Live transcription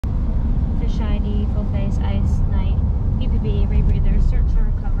be rebreathers, search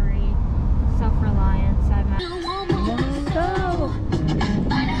and recovery, self-reliance.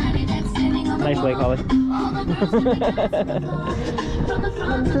 Nice wake, Holly.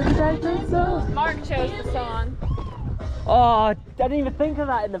 Mark chose the song. Oh, I didn't even think of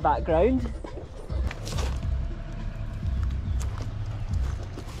that in the background.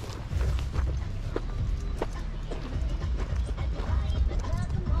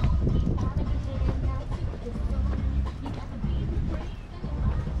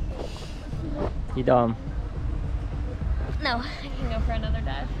 You dumb? No, I can go for another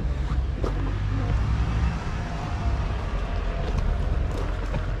dive.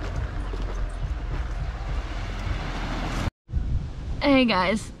 Hey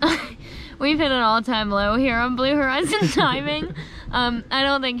guys, we've hit an all-time low here on Blue Horizon diving. I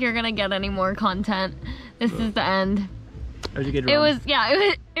don't think you're gonna get any more content. This is the end. It was a good run.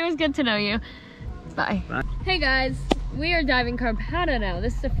 It was good to know you. Bye. Bye. Hey guys, we are diving Karpata now.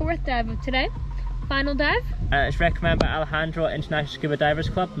 This is the 4th dive of today. Final dive. It's recommended by Alejandro at International Scuba Divers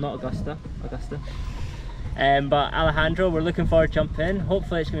Club, not Augusta. But Alejandro, we're looking forward to jumping in.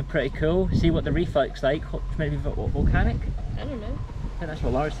 Hopefully it's going to be pretty cool. See what the reef looks like. Maybe volcanic? I don't know. I think that's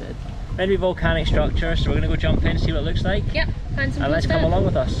what Laura said. Maybe volcanic structure, so we're going to go jump in, see what it looks like. Yep, find some and let's come along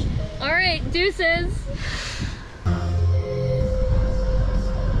with us. Alright, deuces!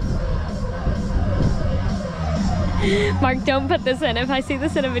 Mark, don't put this in. If I see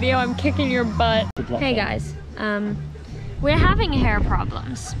this in a video, I'm kicking your butt. Hey guys, we're having hair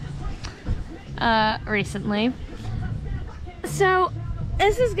problems recently. So,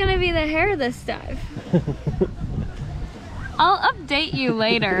 this is gonna be the hair this dive. I'll update you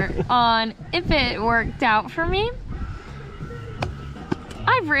later on if it worked out for me.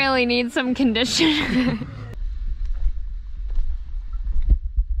 I really need some conditioner.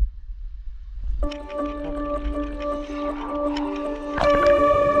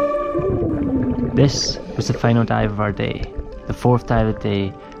 This was the final dive of our day, the 4th dive of the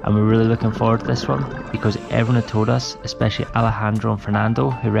day, and we're really looking forward to this one because everyone had told us, especially Alejandro and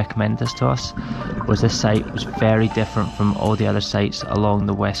Fernando who recommended this to us, was this site was very different from all the other sites along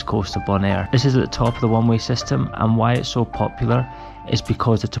the west coast of Bonaire. This is at the top of the one-way system, and why it's so popular is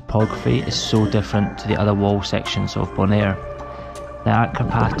because the topography is so different to the other wall sections of Bonaire. Now at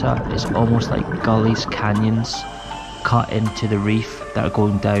Karpata is almost like gullies, canyons cut into the reef that are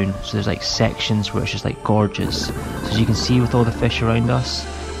going down, so there's like sections where it's just like gorges. So as you can see with all the fish around us,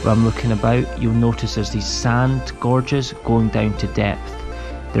 where I'm looking about, you'll notice there's these sand gorges going down to depth.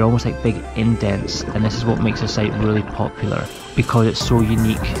 They're almost like big indents, and this is what makes the site really popular because it's so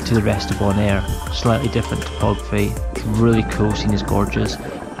unique to the rest of Bonaire. Slightly different topography, really cool seeing these gorges,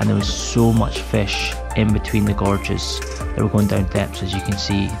 and there was so much fish in between the gorges that were going down depths, as you can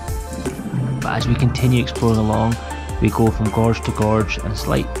see. But as we continue exploring along, we go from gorge to gorge and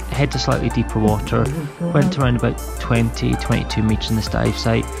head to slightly deeper water. Went around about 20-22 metres in this dive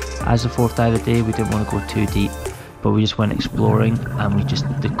site. As the 4th dive of the day, we didn't want to go too deep, but we just went exploring, and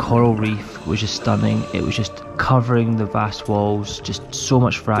the coral reef was just stunning. It was just covering the vast walls, just so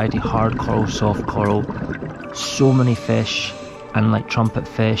much variety, hard coral, soft coral, so many fish, and like trumpet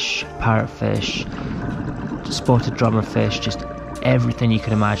fish, parrotfish, spotted drummer fish, just everything you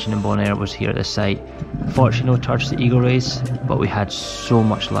can imagine in Bonaire was here at this site. Fortunately no turtles to eagle rays, but we had so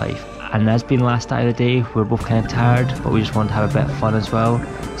much life. And as being the last dive of the day, we were both kind of tired, but we just wanted to have a bit of fun as well.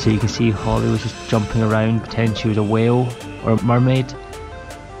 So you can see Holly was just jumping around, pretending she was a whale or a mermaid,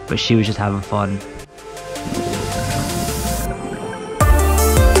 but she was just having fun.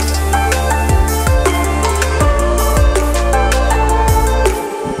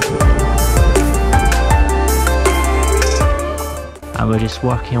 And we're just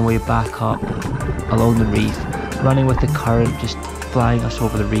working our way back up along the reef, running with the current, just flying us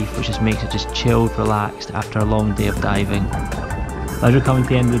over the reef, which just makes it just chilled, relaxed after a long day of diving. As we're coming to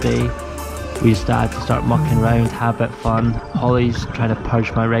the end of the day, we just had to start mucking around, have a bit of fun. Holly's trying to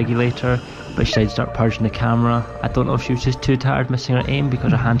purge my regulator, but she decided to start purging the camera. I don't know if she was just too tired missing her aim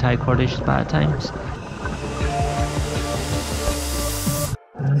because her hand-eye coordination is bad at times.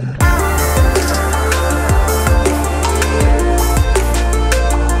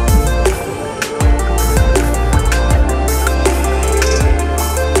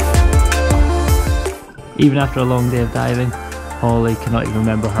 Even after a long day of diving, Holly cannot even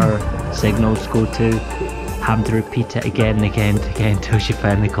remember her signals to go to, having to repeat it again and again and again until she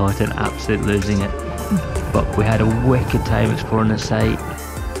finally got it, absolutely losing it. But we had a wicked time exploring the site.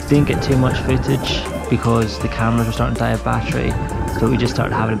 Didn't get too much footage because the cameras were starting to die of battery, so we just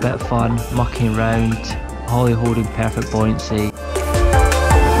started having a bit of fun, mucking around, Holly holding perfect buoyancy.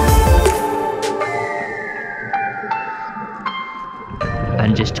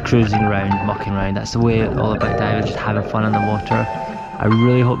 cruising around, mucking around. That's the way all about diving, just having fun in the water. I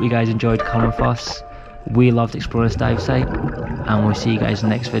really hope you guys enjoyed coming with us. We loved exploring this dive site, and we'll see you guys in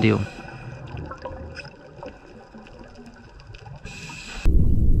the next video.